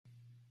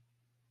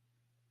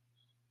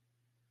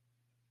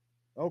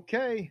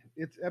Okay,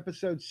 it's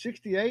episode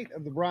 68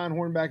 of the Brian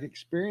Hornback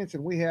Experience,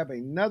 and we have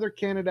another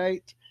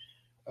candidate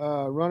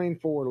running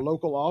for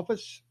local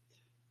office.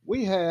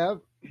 We have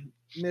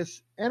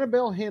Miss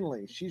Annabel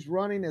Henley. She's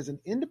running as an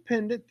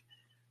independent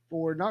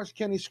for Knox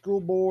County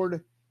School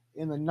Board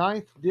in the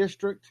 9th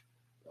District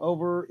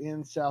over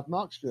in South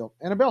Knoxville.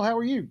 Annabel, how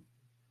are you?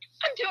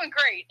 I'm doing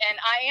great, and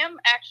I am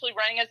actually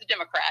running as a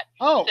Democrat.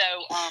 Oh.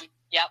 So,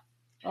 yep.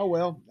 Oh,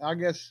 well, I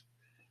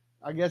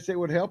guess it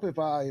would help if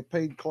I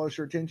paid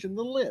closer attention to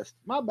the list.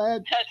 My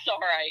bad. That's all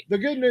right.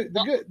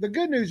 The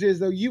good news is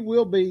though you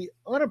will be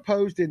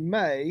unopposed in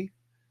May.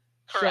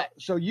 Correct.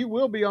 So you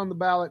will be on the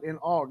ballot in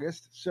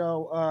August.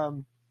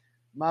 So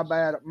my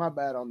bad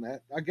on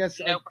that. I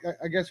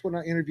guess when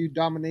I interviewed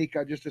Dominique,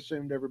 I just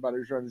assumed everybody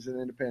was running as an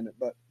independent,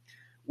 but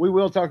we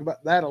will talk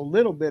about that a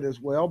little bit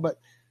as well. But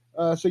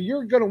so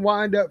you're going to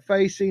wind up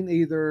facing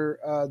either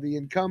the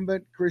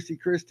incumbent Christy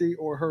Christie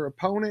or her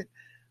opponent.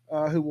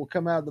 Who will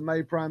come out of the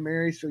May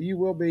primary. So you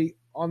will be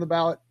on the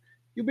ballot.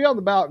 You'll be on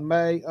the ballot in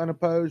May,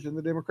 unopposed in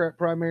the Democrat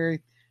primary.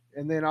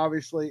 And then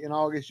obviously in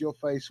August, you'll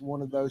face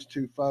one of those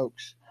two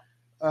folks,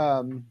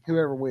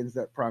 whoever wins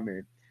that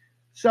primary.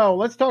 So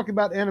let's talk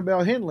about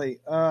Annabel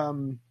Henley.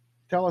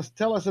 Tell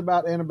us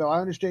about Annabel.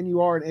 I understand you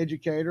are an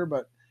educator,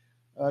 but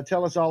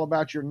tell us all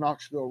about your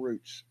Knoxville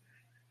roots.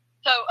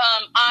 So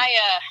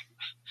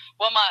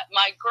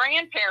my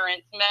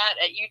grandparents met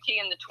at UT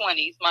in the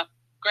 1920s. My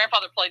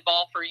grandfather played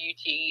ball for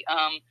UT,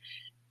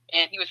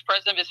 and he was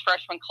president of his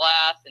freshman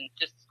class and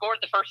just scored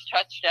the first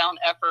touchdown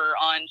ever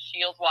on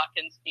Shields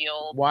Watkins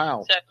Field.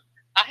 Wow. So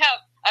I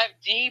have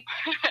deep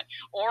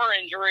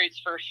orange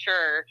roots for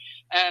sure.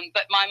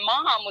 But my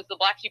mom was the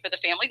black sheep of the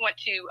family, went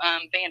to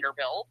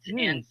Vanderbilt.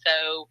 And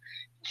so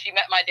she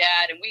met my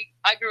dad, and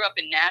I grew up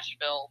in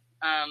Nashville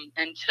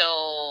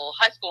until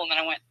high school, and then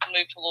I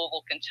moved to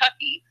Louisville,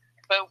 Kentucky.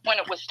 But when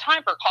it was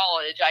time for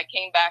college, I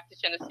came back to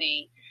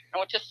Tennessee. I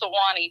went to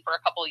Sewanee for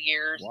a couple of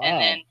years. Wow. And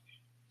then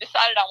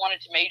decided I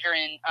wanted to major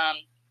in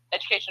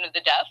education of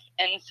the deaf.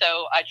 And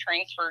so I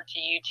transferred to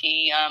UT,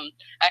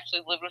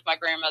 actually lived with my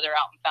grandmother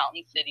out in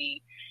Fountain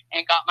City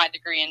and got my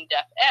degree in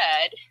deaf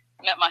ed.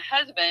 Met my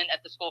husband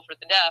at the School for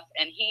the Deaf,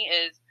 and he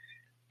is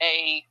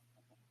a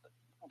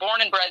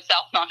born and bred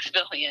South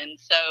Knoxvillian.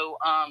 So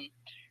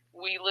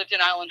we lived in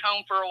Island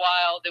Home for a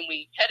while. Then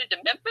we headed to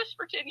Memphis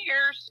for 10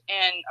 years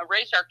and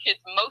raised our kids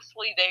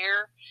mostly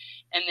there,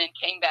 and then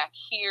came back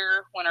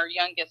here when our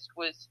youngest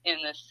was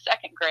in the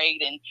second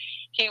grade, and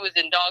he was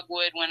in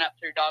Dogwood, went up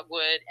through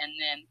Dogwood, and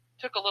then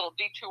took a little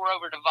detour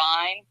over to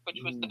Vine, which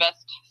was the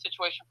best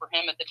situation for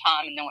him at the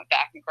time, and then went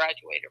back and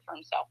graduated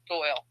from South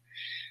Doyle.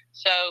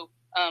 So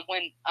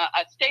when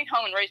I stayed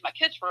home and raised my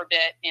kids for a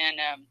bit, and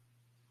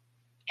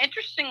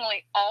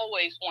interestingly,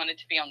 always wanted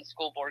to be on the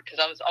school board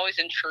because I was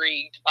always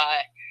intrigued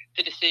by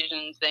the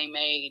decisions they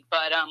made.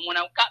 But when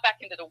I got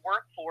back into the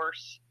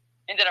workforce,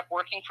 ended up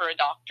working for a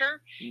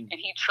doctor, and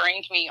he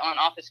trained me on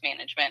office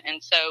management.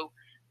 And so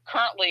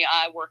currently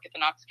I work at the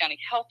Knox County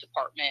Health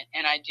Department,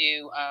 and I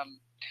do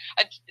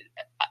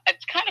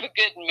it's kind of a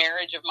good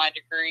marriage of my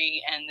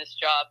degree and this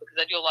job because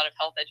I do a lot of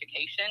health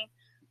education.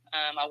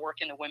 I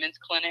work in the women's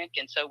clinic,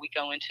 and so we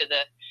go into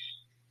the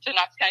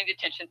Knox County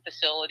Detention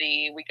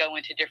Facility. We go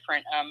into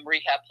different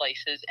rehab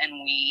places, and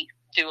we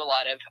do a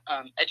lot of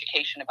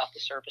education about the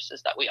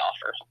services that we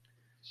offer.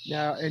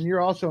 Now, and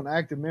you're also an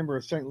active member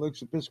of St.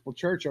 Luke's Episcopal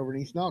Church over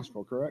in East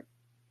Knoxville, correct?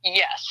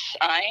 Yes,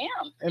 I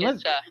am. And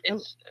it's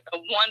a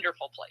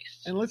wonderful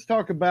place. And let's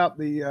talk about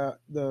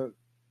the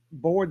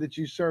board that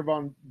you serve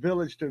on,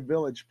 Village to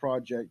Village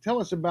Project. Tell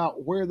us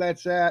about where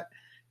that's at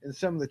and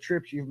some of the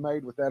trips you've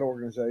made with that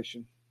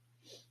organization.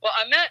 Well,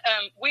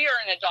 we are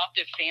an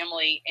adoptive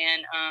family,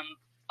 and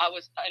I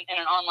was in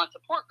an online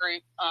support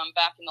group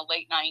back in the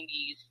late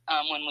 90s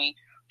when we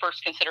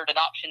first considered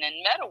adoption, and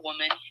met a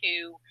woman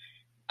who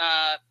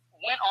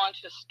went on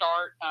to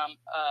start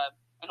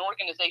an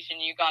organization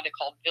in Uganda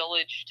called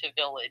Village to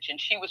Village, and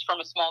she was from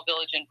a small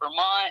village in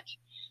Vermont.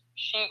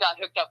 She got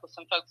hooked up with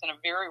some folks in a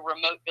very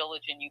remote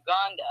village in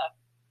Uganda,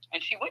 and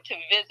she went to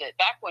visit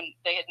back when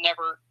they had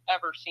never,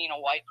 ever seen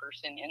a white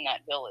person in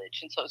that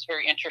village. And so it's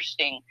very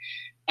interesting.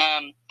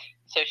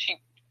 So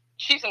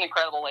she's an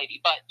incredible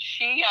lady, but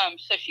she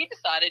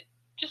decided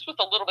just with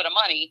a little bit of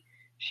money,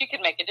 she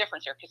could make a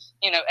difference there because,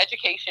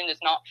 education is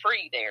not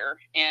free there.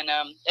 And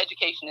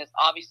education is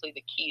obviously the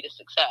key to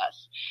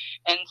success.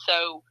 And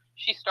so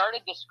she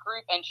started this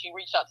group, and she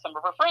reached out to some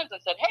of her friends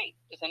and said, hey,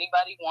 does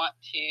anybody want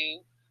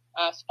to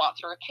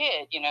sponsor a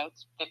kid?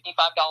 It's $55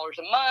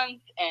 a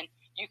month, and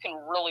you can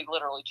really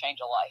literally change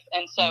a life.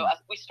 And so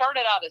we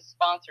started out as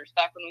sponsors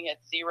back when we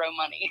had zero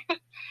money,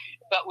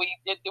 but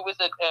it was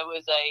a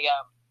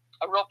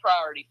real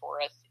priority for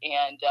us.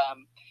 And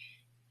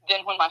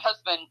then when my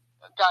husband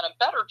got a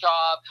better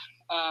job,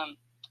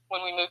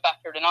 when we moved back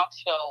here to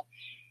Knoxville,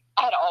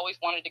 I had always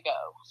wanted to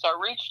go. So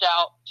I reached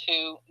out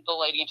to the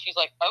lady, and she's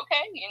like,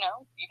 okay, you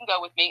can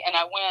go with me. And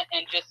I went,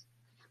 and just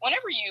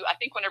whenever you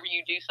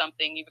do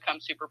something, you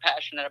become super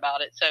passionate about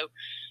it. So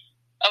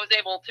I was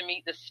able to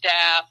meet the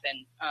staff,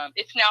 and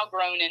it's now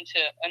grown into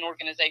an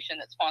organization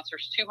that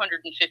sponsors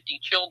 250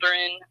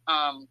 children,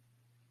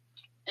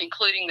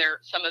 including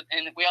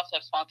and we also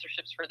have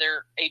sponsorships for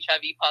their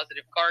HIV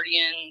positive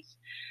guardians.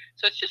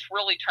 So it's just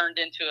really turned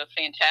into a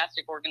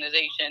fantastic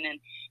organization. And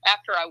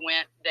after I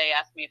went, they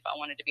asked me if I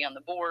wanted to be on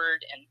the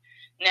board. And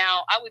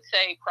now I would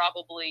say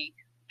probably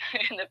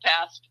in the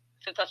past,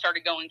 since I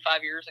started going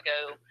 5 years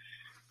ago,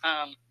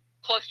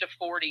 close to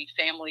 40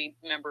 family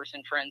members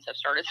and friends have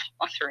started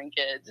sponsoring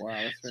kids. Wow,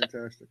 that's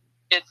fantastic.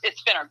 So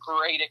it's been a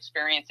great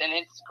experience, and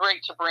it's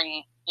great to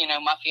bring,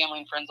 my family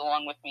and friends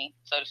along with me,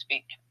 so to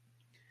speak.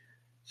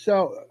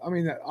 So, I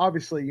mean,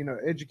 obviously,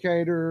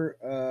 educator,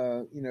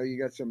 you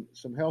got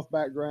some health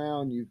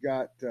background. You've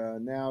got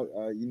now,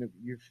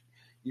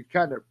 you've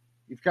kind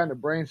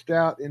of branched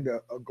out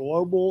into a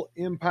global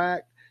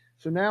impact.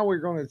 So now we're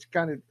going to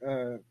kind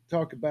of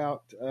talk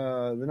about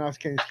the Knox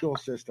County school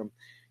system.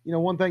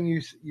 One thing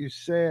you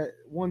say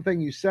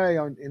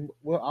I'll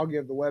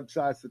give the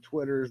websites, the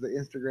Twitters, the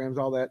Instagrams,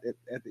 all that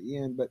at the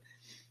end. But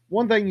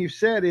one thing you've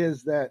said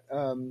is that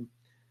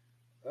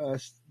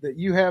that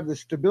you have the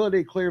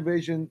stability, clear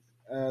vision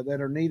that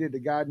are needed to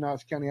guide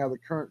Knox County out of the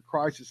current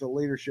crisis of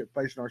leadership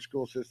facing our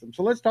school system.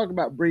 So let's talk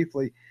about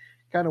briefly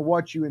kind of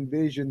what you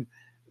envision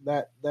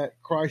that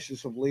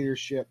crisis of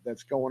leadership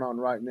that's going on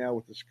right now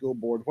with the school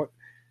board.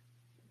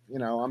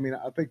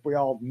 I think we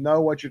all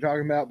know what you're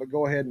talking about, but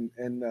go ahead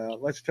and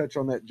let's touch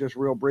on that just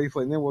real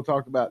briefly, and then we'll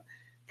talk about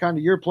kind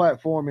of your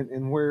platform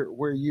and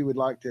where you would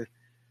like to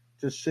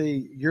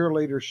see your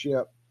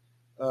leadership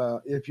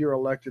if you're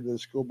elected to the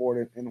school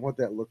board and what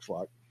that looks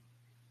like.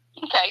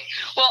 Okay.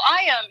 Well,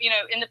 I am,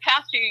 in the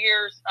past few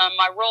years,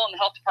 my role in the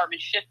health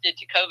department shifted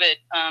to COVID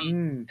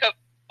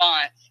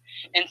response.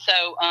 And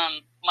so I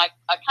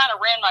kind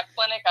of ran my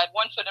clinic. I had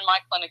one foot in my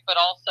clinic, but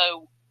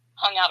also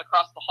hung out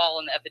across the hall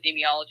in the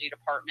epidemiology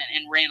department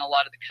and ran a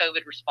lot of the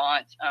COVID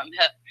response,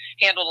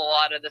 handled a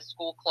lot of the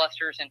school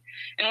clusters, and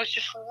was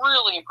just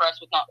really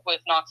impressed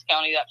with Knox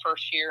County that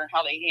first year and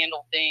how they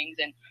handled things.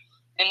 And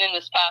then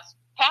this past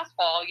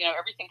fall,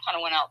 everything kind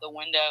of went out the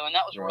window, and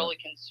that was really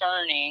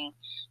concerning.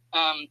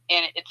 And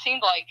it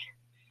seemed like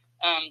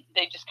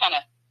they just kind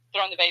of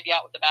thrown the baby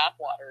out with the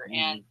bathwater.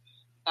 And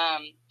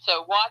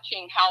so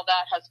watching how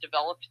that has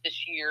developed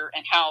this year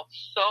and how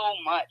so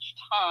much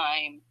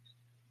time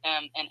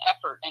and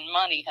effort and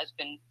money has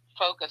been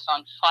focused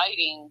on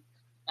fighting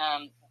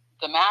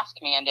the mask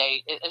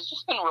mandate, has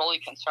just been really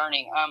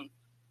concerning.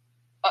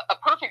 A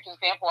perfect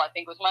example, I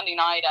think, was Monday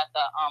night at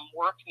the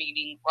work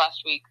meeting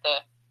last week,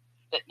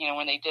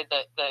 when they did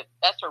the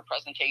ESSER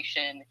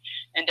presentation,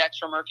 and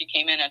Dexter Murphy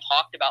came in and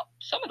talked about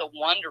some of the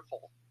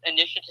wonderful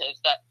initiatives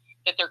that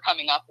they're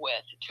coming up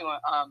with to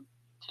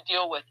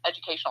deal with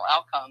educational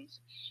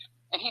outcomes.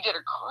 And he did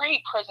a great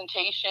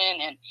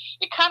presentation, and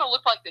it kind of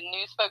looked like the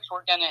news folks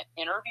were going to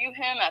interview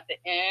him at the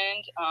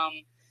end.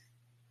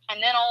 And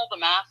then all the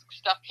mask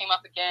stuff came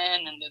up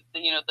again, and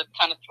the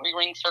kind of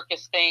 3-ring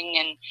circus thing.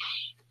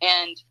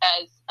 And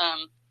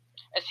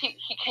as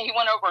he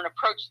went over and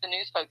approached the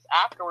news folks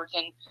afterwards,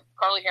 and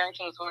Carly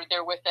Harrington was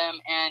there with him,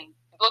 and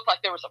it looked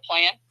like there was a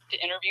plan to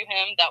interview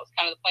him. That was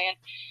kind of the plan.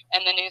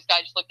 And the news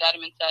guy just looked at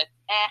him and said,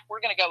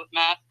 we're going to go with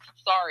masks.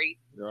 Sorry.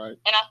 Right.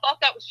 And I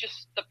thought that was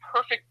just the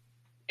perfect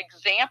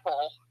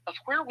example of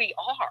where we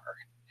are.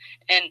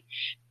 And,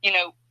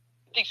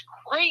 these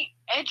great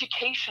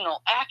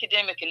educational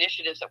academic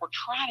initiatives that we're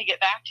trying to get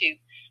back to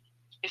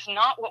is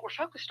not what we're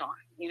focused on,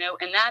 and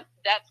that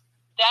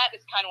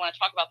is kind of when I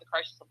talk about the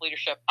crisis of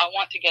leadership. I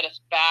want to get us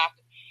back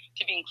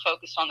to being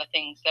focused on the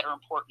things that are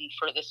important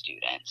for the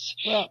students.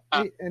 Well,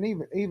 and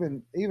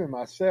even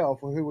myself,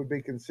 who would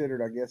be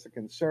considered, I guess, a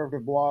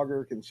conservative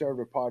blogger,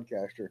 conservative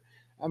podcaster.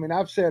 I mean,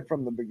 I've said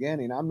from the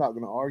beginning, I'm not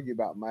going to argue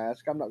about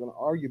masks. I'm not going to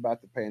argue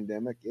about the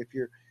pandemic. If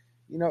you're,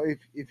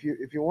 if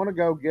you want to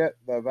go get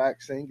the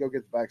vaccine, go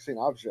get the vaccine.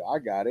 Obviously, I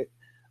got it,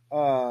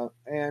 I'm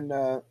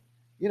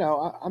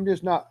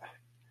just not.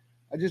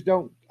 I just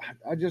don't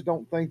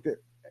think that.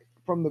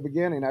 From the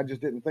beginning, I just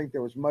didn't think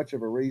there was much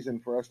of a reason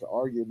for us to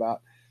argue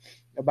about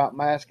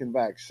masks and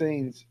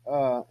vaccines.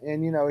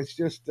 It's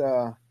just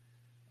I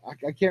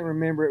can't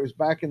remember. It was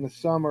back in the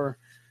summer.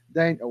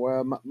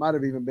 Might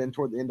have even been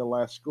toward the end of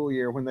last school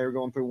year when they were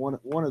going through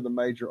one of the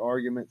major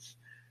arguments.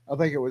 I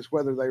think it was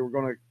whether they were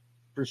going to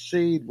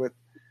proceed with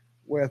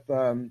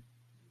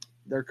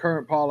their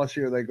current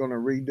policy, or they're going to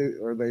redo,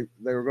 or they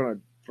were going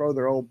to throw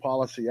their old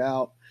policy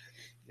out.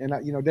 And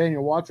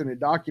Daniel Watson had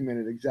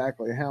documented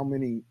exactly how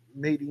many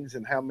meetings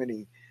and how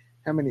many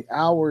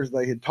hours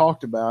they had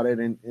talked about it,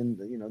 and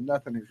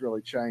nothing has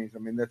really changed. I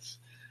mean, that's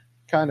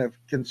kind of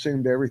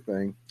consumed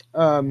everything.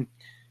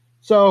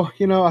 So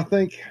I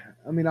think,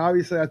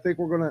 obviously, I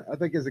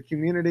think as a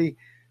community,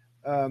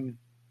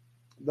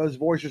 those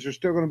voices are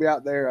still going to be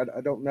out there.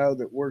 I don't know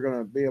that we're going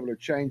to be able to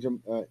change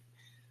them,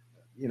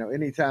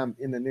 anytime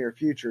in the near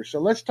future. So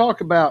let's talk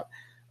about,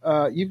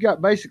 you've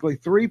got basically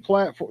three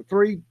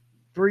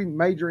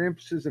major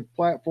emphases of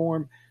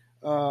platform.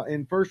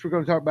 And first we're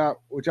going to talk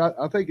about, which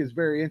I think is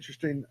very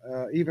interesting.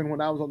 Even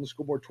when I was on the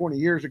school board 20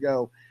 years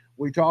ago,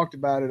 we talked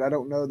about it. I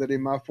don't know that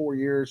in my 4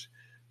 years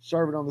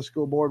serving on the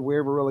school board we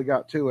ever really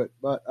got to it.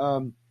 But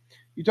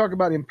you talk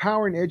about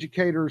empowering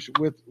educators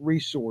with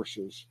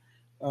resources.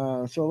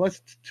 So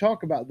let's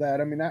talk about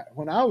that. I mean,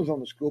 when I was on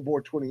the school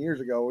board 20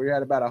 years ago, we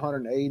had about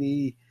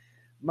 180,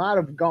 might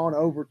have gone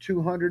over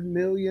 200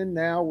 million.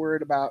 Now we're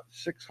at about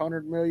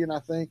 600 million, I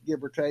think,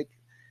 give or take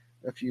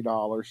a few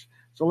dollars.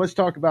 So let's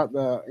talk about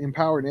the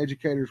empowering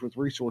educators with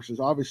resources.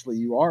 Obviously,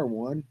 you are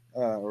one,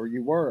 or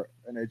you were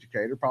an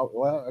educator. Probably,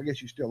 well, I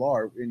guess you still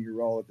are in your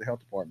role at the health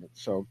department.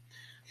 So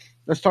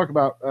let's talk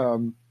about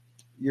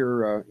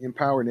your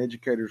empowering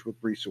educators with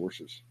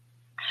resources.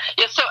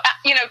 Yeah, so,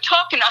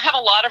 I have a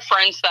lot of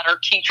friends that are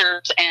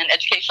teachers and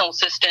educational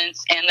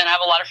assistants, and then I have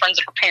a lot of friends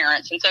that are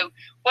parents. And so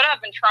what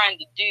I've been trying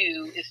to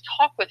do is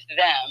talk with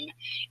them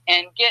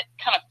and get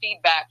kind of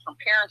feedback from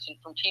parents and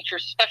from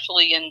teachers,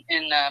 especially in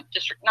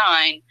District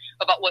 9,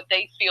 about what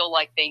they feel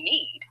like they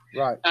need.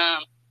 Right.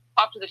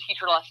 Talked to the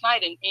teacher last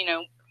night, and,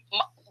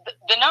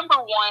 the number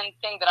one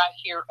thing that I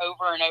hear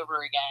over and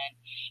over again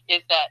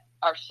is that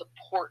our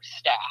support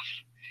staff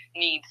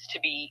needs to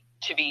be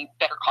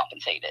better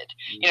compensated.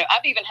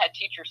 I've even had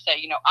teachers say,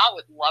 I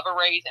would love a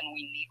raise and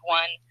we need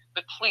one,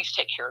 but please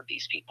take care of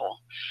these people.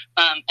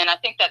 And I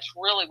think that's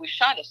really, we've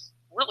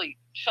really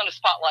shone a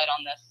spotlight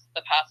on this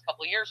the past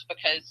couple of years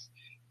because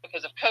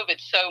of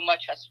COVID, so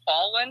much has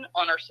fallen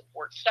on our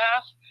support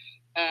staff.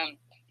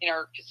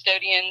 Our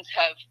custodians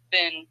have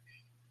been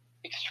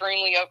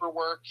extremely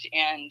overworked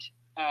and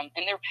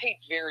they're paid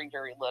very,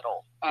 very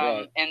little.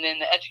 Right. And then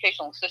the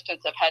educational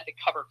assistants have had to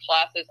cover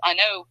classes. I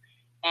know,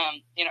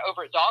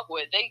 over at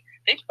Dogwood, they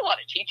do a lot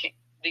of teaching.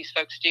 These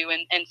folks do,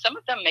 and some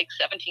of them make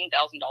 $17,000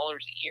 a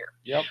year.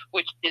 Yep.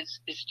 Which is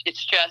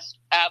it's just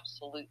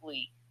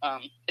absolutely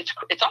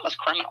it's almost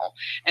criminal.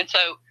 And so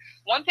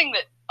one thing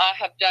that I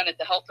have done at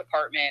the health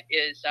department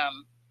is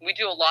we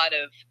do a lot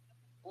of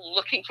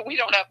looking. We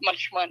don't have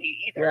much money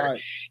either,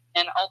 right.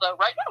 And although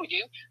right now we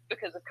do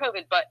because of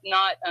COVID, but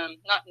not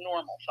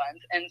normal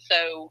funds. And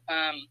so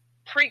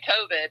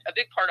pre-COVID, a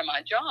big part of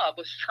my job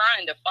was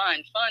trying to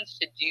find funds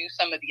to do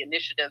some of the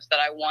initiatives that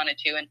I wanted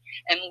to,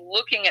 and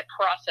looking at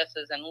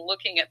processes and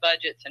looking at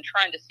budgets and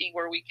trying to see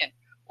where we can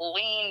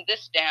lean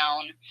this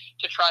down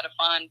to try to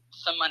find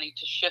some money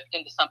to shift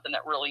into something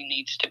that really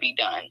needs to be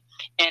done.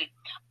 And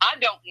I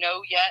don't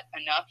know yet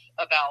enough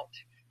about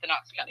the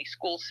Knox County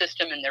school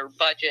system and their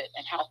budget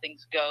and how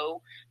things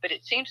go, but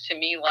it seems to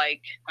me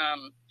like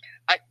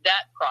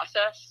that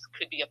process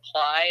could be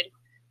applied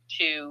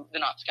to the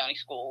Knox County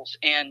schools.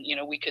 And,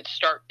 we could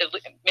start,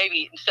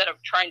 maybe instead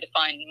of trying to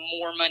find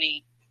more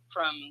money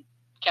from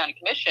county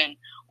commission,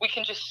 we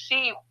can just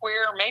see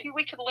where maybe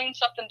we could lean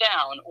something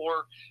down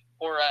or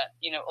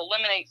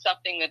eliminate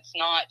something that's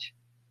not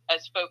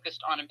as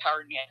focused on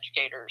empowering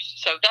educators.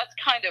 So that's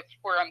kind of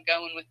where I'm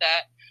going with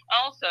that.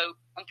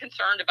 I'm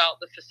concerned about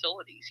the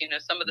facilities.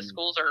 Some of the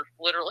schools are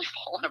literally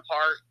falling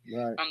apart.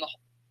 Right.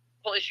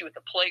 The whole issue with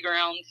the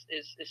playgrounds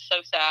is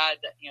so sad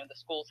that the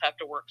schools have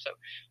to work so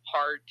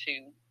hard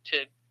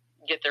to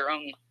get their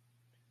own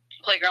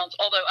playgrounds.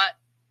 Although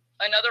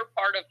another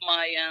part of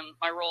my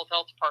role at the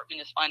health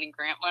department is finding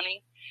grant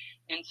money,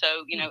 and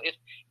so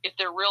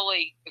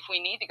if we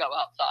need to go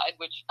outside,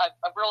 which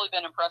I've really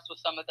been impressed with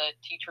some of the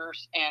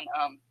teachers and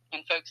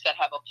folks that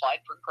have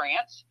applied for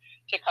grants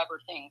to cover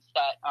things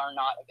that are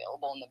not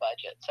available in the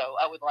budget. So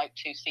I would like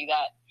to see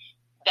that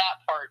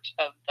part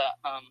of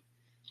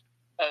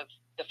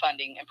the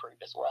funding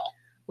improved as well.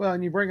 Well,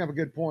 and you bring up a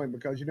good point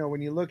because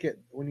when you look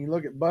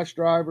at bus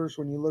drivers,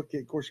 when you look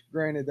at, of course,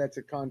 granted that's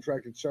a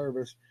contracted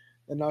service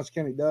that Knox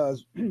County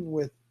does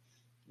with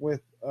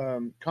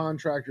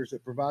contractors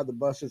that provide the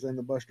buses and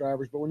the bus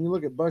drivers. But when you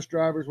look at bus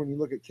drivers, when you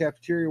look at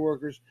cafeteria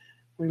workers,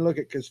 when you look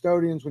at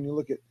custodians, when you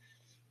look at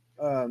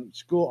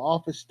school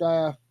office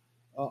staff,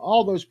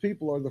 all those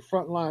people are the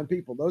frontline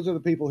people. Those are the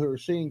people who are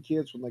seeing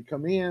kids when they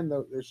come in.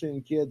 They're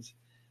seeing kids.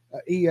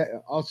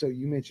 Also,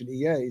 you mentioned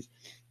EAs.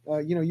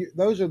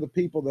 Those are the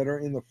people that are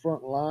in the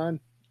front line.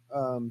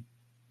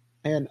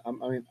 And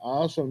I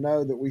also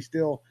know that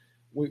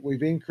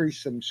we've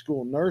increased some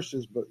school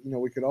nurses, but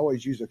we could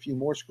always use a few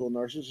more school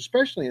nurses,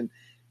 especially in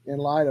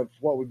light of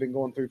what we've been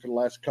going through for the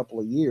last couple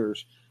of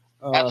years.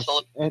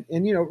 Absolutely.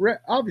 And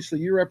obviously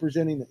you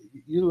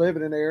live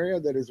in an area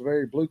that is a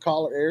very blue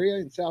collar area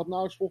in South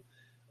Knoxville.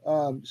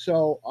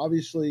 So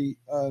obviously,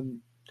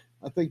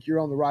 I think you're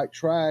on the right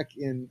track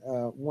in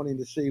wanting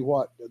to see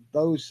what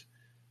those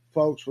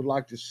folks would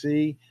like to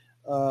see.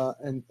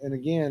 And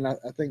again,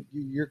 I think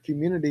your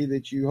community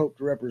that you hope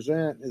to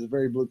represent is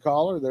very blue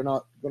collar. They're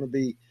not going to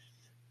be,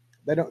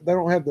 they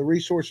don't have the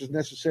resources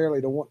necessarily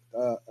to want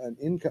an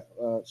income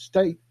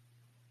state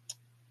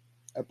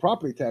a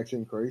property tax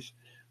increase,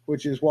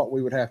 which is what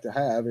we would have to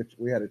have if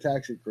we had a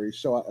tax increase.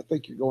 So I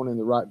think you're going in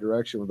the right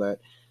direction with that.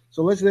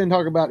 So let's then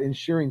talk about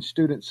ensuring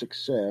student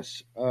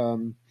success.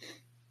 And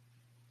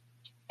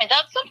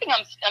that's something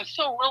I'm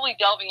still really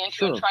delving into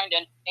Sure. and trying to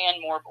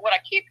understand more. But what I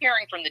keep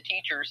hearing from the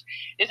teachers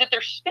is that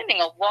they're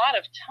spending a lot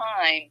of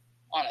time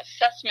on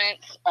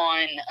assessments,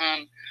 on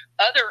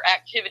other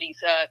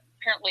activities.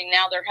 apparently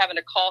now they're having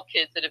to call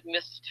kids that have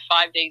missed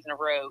 5 days in a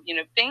row,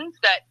 things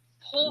that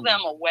pull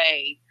them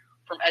away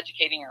from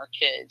educating our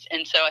kids.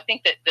 And so I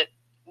think that the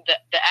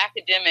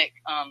academic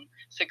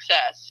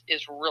success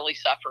is really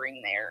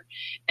suffering there.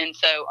 And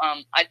so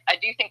I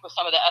do think with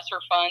some of the ESSER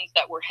funds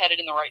that we're headed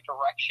in the right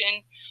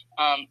direction,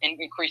 and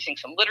increasing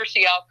some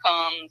literacy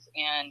outcomes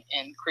and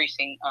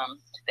increasing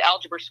the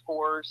algebra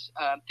scores,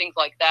 things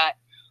like that.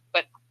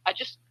 But I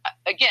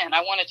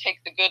want to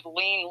take the good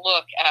lean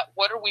look at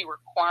what are we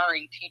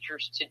requiring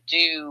teachers to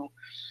do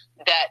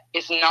that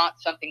is not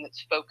something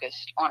that's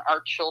focused on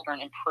our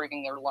children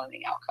improving their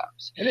learning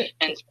outcomes.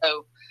 And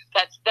so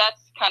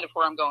that's kind of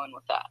where I'm going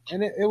with that.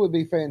 And it would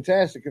be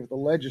fantastic if the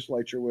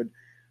legislature would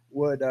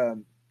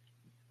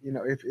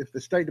if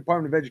the State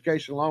Department of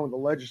Education along with the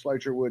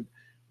legislature would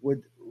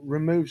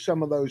remove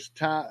some of those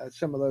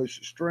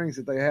strings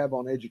that they have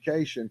on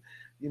education.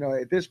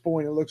 At this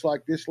point, it looks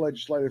like this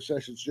legislative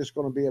session is just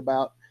going to be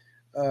about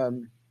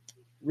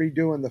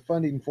redoing the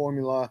funding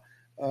formula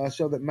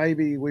so that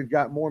maybe we've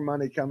got more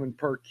money coming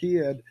per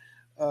kid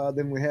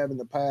than we have in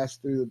the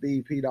past through the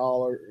BEP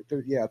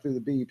through the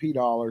BEP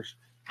dollars.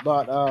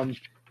 But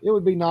it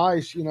would be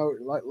nice,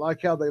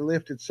 like how they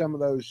lifted some of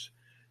those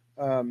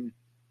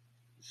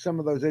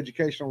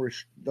educational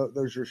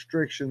those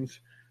restrictions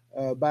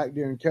back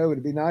during COVID.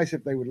 It'd be nice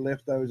if they would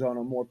lift those on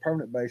a more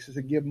permanent basis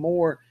and give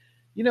more.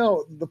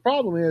 The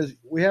problem is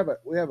we have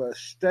a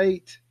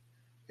state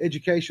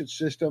education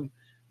system,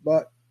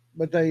 but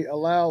they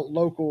allow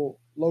local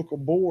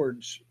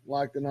boards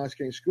like the Knox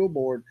County School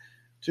Board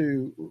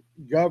to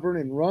govern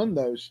and run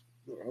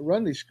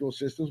these school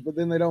systems, but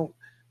then they don't.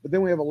 But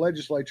then we have a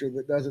legislature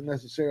that doesn't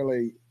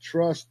necessarily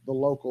trust the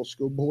local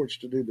school boards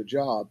to do the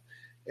job,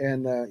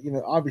 and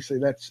obviously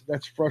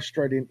that's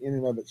frustrating in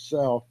and of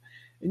itself.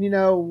 And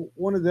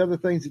one of the other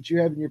things that you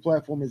have in your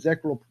platform is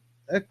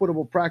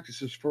equitable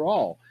practices for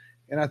all.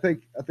 And I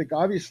think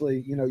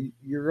obviously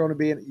you're going to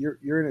be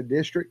you're in a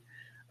district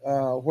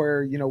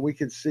where we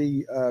could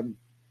see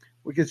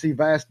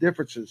vast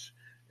differences,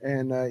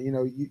 and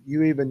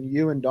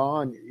you and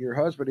Dawn, your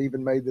husband,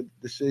 even made the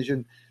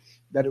decision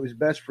that it was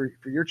best for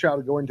your child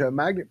to go into a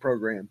magnet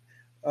program.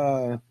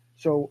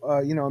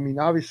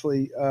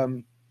 Obviously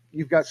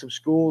you've got some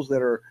schools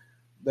that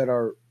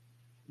are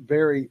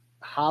very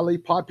highly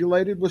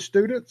populated with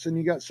students, and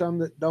you got some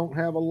that don't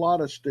have a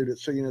lot of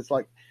students. So it's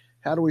like,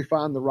 how do we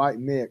find the right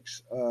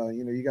mix?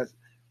 You got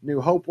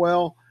New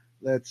Hopewell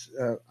that's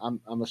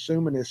I'm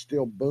assuming is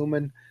still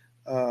booming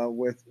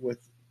with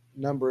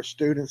number of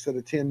students that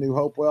attend New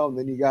Hopewell, and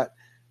then you got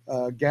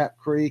Gap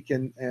Creek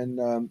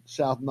and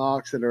South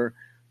Knox that are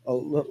a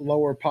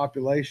lower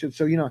population.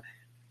 So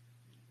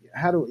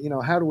how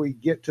do we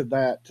get to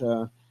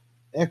that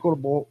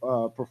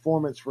equitable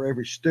performance for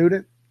every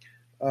student?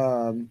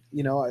 The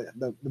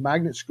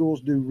magnet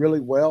schools do really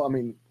well. I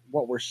mean,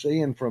 what we're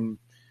seeing from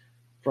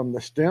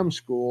the STEM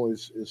school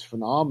is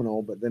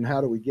phenomenal, but then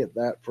how do we get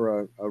that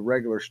for a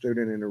regular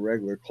student in a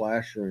regular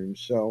classroom?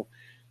 So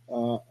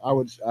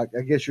I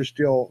guess you're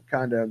still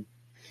kind of,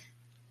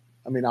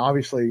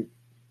 obviously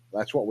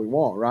that's what we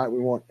want, right? We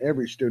want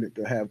every student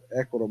to have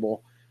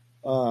equitable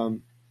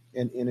and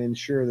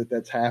ensure that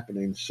that's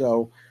happening.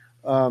 So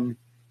how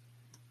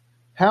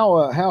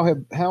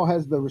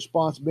has the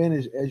response been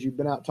as you've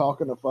been out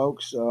talking to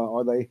folks?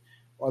 Are they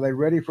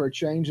ready for a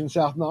change in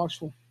South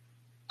Knoxville?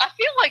 I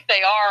feel like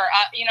they are.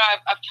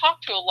 I've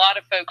talked to a lot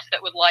of folks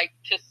that would like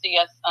to see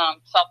us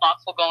South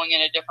Knoxville going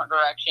in a different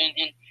direction,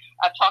 and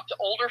I've talked to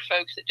older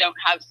folks that don't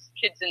have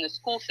kids in the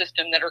school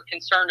system that are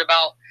concerned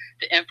about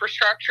the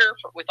infrastructure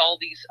with all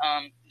these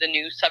the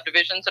new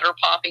subdivisions that are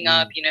popping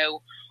up.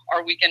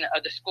 Are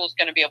the school's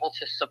going to be able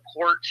to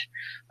support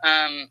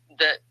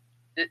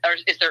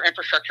is there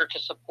infrastructure to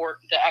support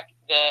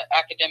the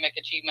academic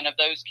achievement of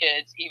those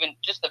kids, even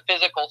just the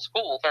physical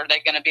schools? Are they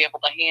going to be able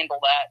to handle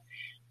that?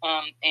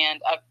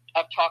 And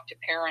I've talked to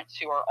parents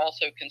who are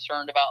also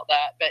concerned about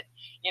that. But,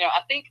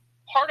 I think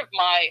part of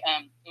my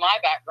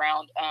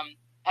background, I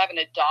have an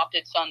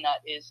adopted son that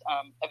is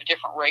of a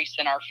different race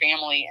than our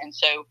family. And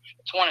so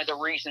it's one of the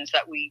reasons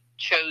that we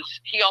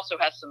chose, he also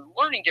has some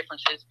learning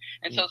differences.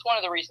 And so it's one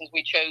of the reasons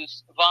we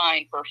chose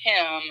Vine for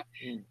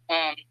him,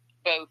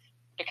 both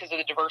because of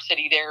the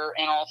diversity there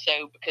and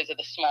also because of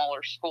the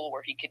smaller school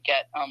where he could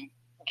get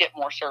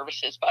more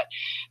services. But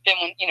then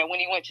when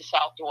he went to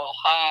South Doyle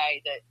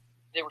High, that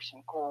there were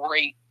some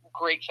great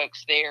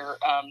folks there,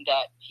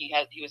 that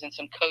he was in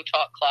some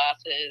co-taught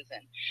classes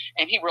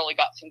and he really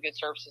got some good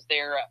services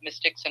there. Miss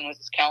Dixon was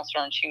his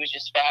counselor and she was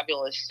just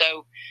fabulous.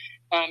 So,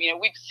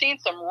 we've seen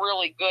some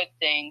really good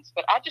things,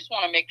 but I just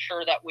want to make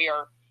sure that we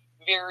are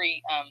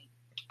very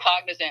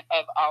cognizant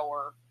of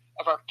our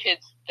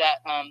kids that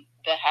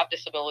have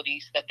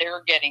disabilities, that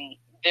their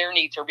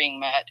needs are being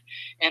met.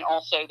 And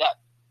also that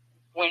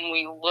when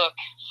we look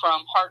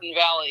from Hardin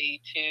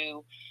Valley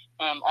to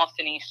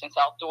Austin East and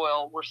South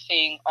Doyle, we're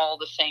seeing all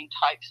the same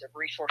types of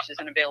resources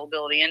and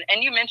availability.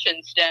 And you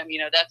mentioned STEM,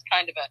 that's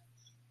kind of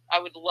I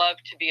would love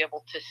to be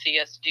able to see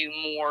us do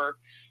more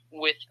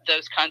with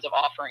those kinds of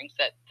offerings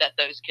that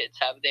those kids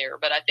have there.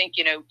 But I think,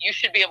 you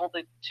should be able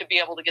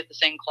to get the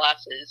same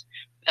classes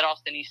at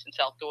Austin East and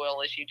South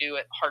Doyle as you do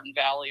at Hardin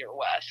Valley or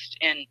West.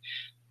 And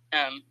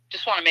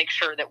just want to make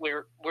sure that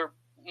we're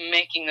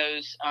making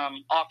those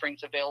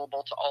offerings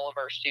available to all of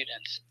our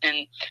students.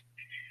 And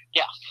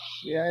yeah.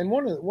 And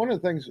one of the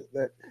things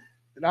that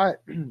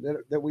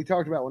we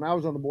talked about when I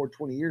was on the board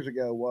 20 years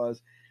ago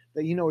was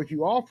that, if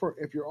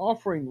you're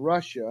offering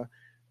Russia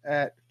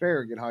at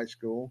Farragut High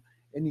School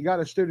and you got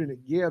a student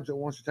at Gibbs that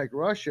wants to take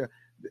Russian,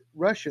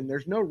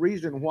 there's no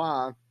reason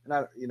why. And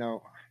I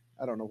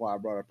don't know why I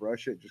brought up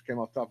Russia. It just came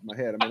off the top of my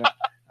head. I mean,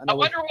 I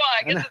wonder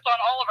why. I guess it's on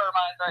all of our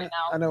minds right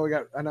now. I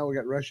know we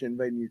got Russia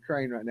invading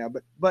Ukraine right now,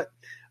 but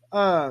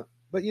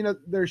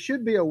there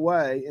should be a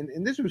way,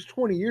 and this was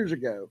 20 years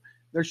ago.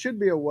 There should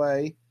be a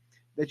way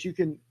that you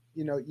can,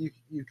 you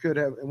could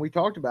have, and we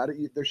talked about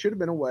it. There should have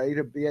been a way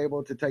to be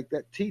able to take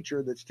that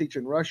teacher that's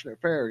teaching Russian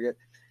at Farragut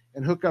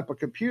and hook up a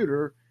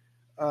computer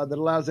that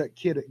allows that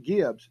kid at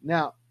Gibbs.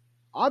 Now,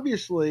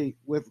 obviously,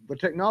 with the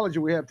technology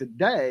we have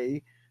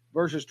today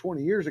versus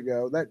 20 years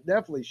ago, that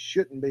definitely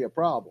shouldn't be a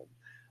problem.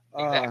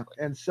 Exactly.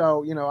 And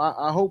so,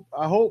 I hope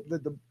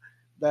that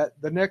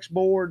the next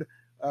board,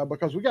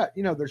 because we got,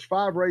 there's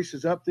 5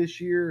 races up this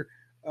year.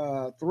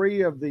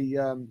 3 of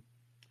the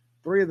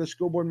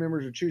school board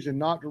members are choosing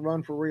not to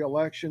run for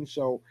re-election.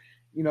 So,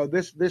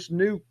 this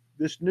new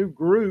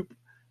group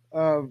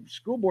of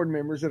school board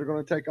members that are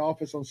going to take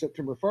office on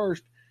September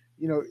 1st,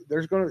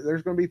 there's going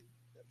to be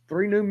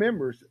 3 new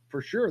members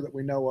for sure that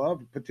we know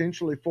of,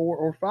 potentially 4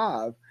 or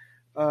 5,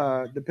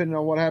 depending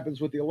on what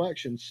happens with the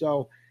election.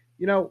 So,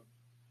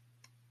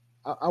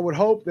 I would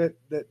hope that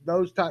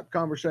those type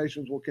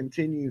conversations will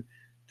continue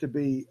to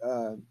be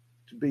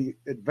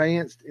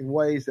advanced in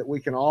ways that we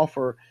can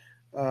offer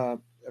a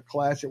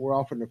class that we're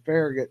offering to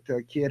Farragut to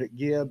a kid at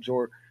Gibbs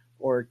or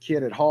a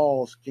kid at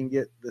Halls can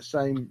get the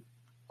same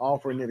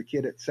offering that a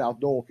kid at South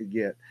Doyle could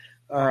get.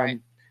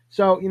 Right.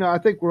 So, I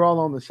think we're all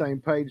on the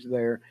same page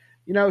there.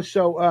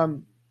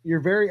 So you're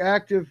very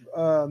active.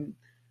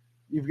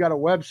 You've got a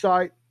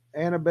website,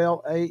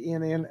 Annabel,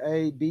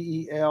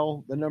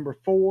 Annabel,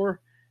 4,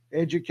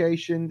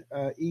 education,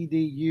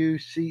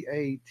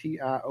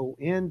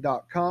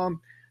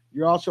 education.com.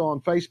 You're also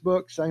on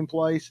Facebook, same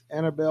place,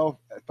 Annabel,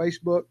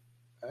 Facebook,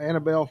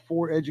 Annabel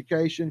 4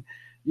 Education.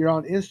 You're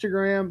on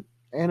Instagram,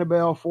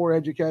 Annabel 4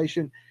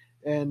 Education,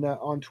 and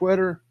on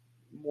Twitter,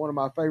 one of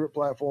my favorite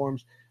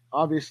platforms.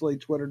 Obviously,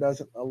 Twitter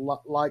doesn't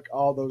like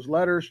all those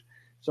letters,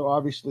 so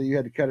obviously you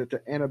had to cut it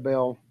to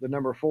Annabel,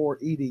 4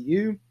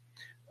 edu.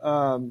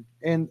 And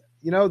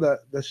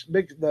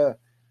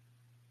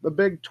the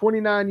big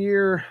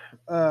 29-year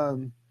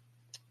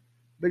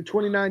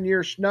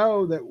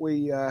snow that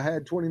we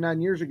had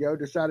 29 years ago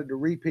decided to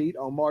repeat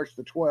on March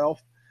the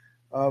 12th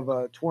of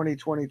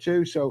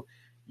 2022. So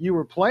you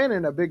were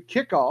planning a big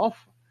kickoff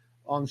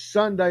on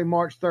Sunday,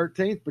 March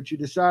 13th, but you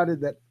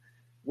decided that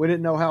we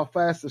didn't know how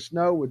fast the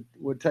snow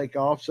would take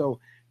off. So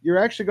you're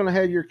actually going to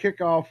have your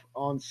kickoff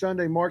on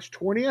Sunday, March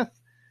 20th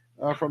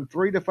from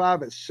 3 to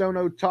 5 at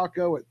Sono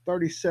Taco at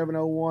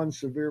 3701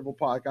 Sevierville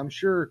Pike. I'm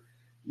sure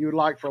you would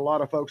like for a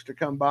lot of folks to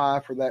come by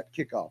for that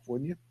kickoff,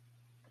 wouldn't you?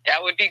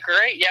 That would be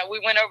great. Yeah, we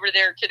went over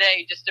there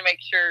today just to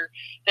make sure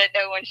that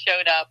no one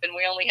showed up, and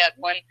we only had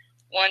one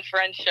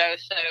friend show,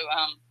 so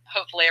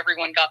hopefully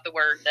everyone got the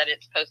word that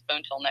it's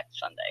postponed till next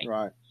Sunday.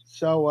 Right.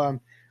 So,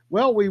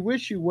 well, we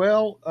wish you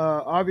well.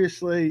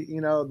 Obviously,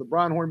 the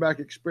Brian Hornback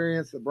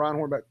Experience, the Brian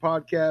Hornback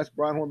Podcast,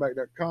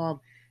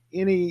 brianhornback.com,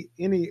 any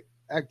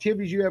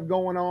activities you have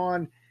going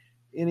on,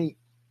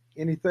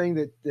 anything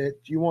that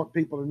you want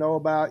people to know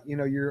about,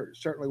 you're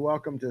certainly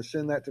welcome to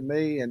send that to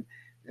me, and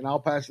I'll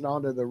pass it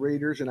on to the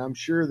readers. And I'm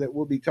sure that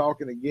we'll be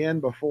talking again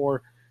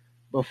before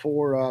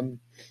the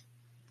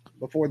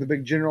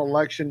big general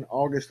election,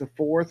 August the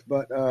 4th.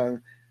 But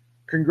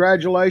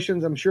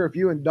congratulations. I'm sure if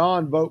you and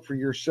Don vote for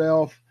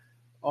yourself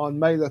on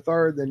May the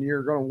 3rd, then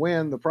you're going to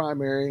win the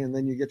primary, and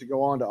then you get to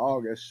go on to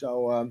August.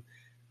 So,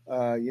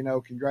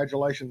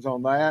 congratulations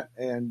on that.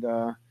 And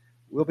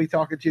we'll be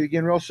talking to you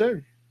again real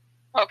soon.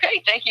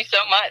 Okay. Thank you so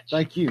much.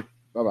 Thank you.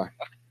 Bye-bye.